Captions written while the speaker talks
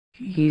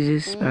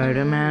Jesus,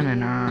 Spider-Man,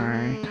 and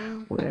I,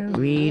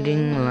 we're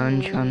eating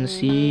lunch on the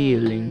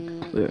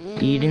ceiling. We're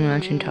eating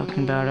lunch and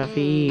talking about our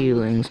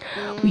feelings.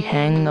 We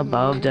hang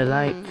above the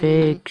light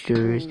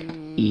fixtures,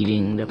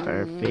 eating the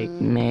perfect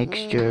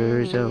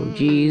mixtures. Oh,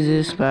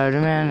 Jesus,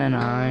 Spider-Man, and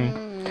I.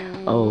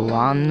 Oh,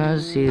 on the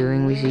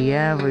ceiling we see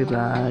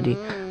everybody.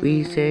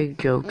 We say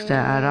jokes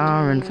that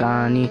aren't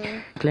funny,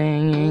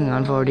 clinging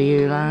on for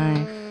dear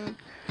life,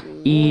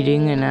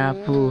 eating an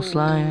apple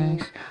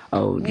slice.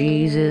 Oh,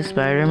 Jesus,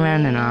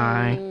 Spider-Man, and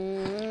I.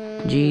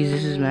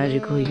 Jesus is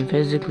magical, he can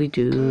physically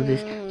do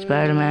this.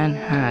 Spider-Man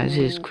has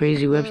his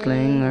crazy web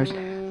slingers.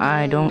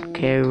 I don't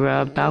care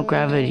about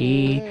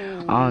gravity.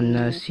 On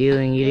the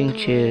ceiling eating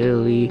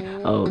chili.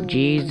 Oh,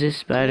 Jesus,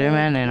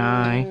 Spider-Man, and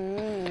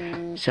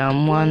I.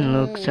 Someone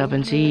looks up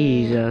and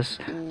sees us.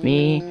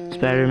 Me,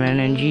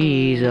 Spider-Man, and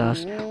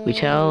Jesus. We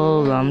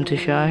tell them to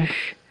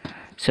shush,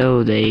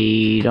 so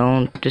they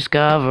don't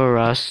discover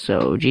us.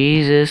 So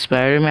Jesus,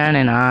 Spider-Man,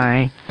 and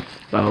I.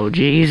 Oh,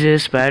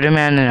 Jesus,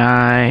 Spider-Man, and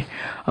I.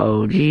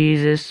 Oh,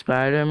 Jesus,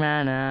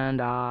 Spider-Man,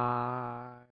 and I.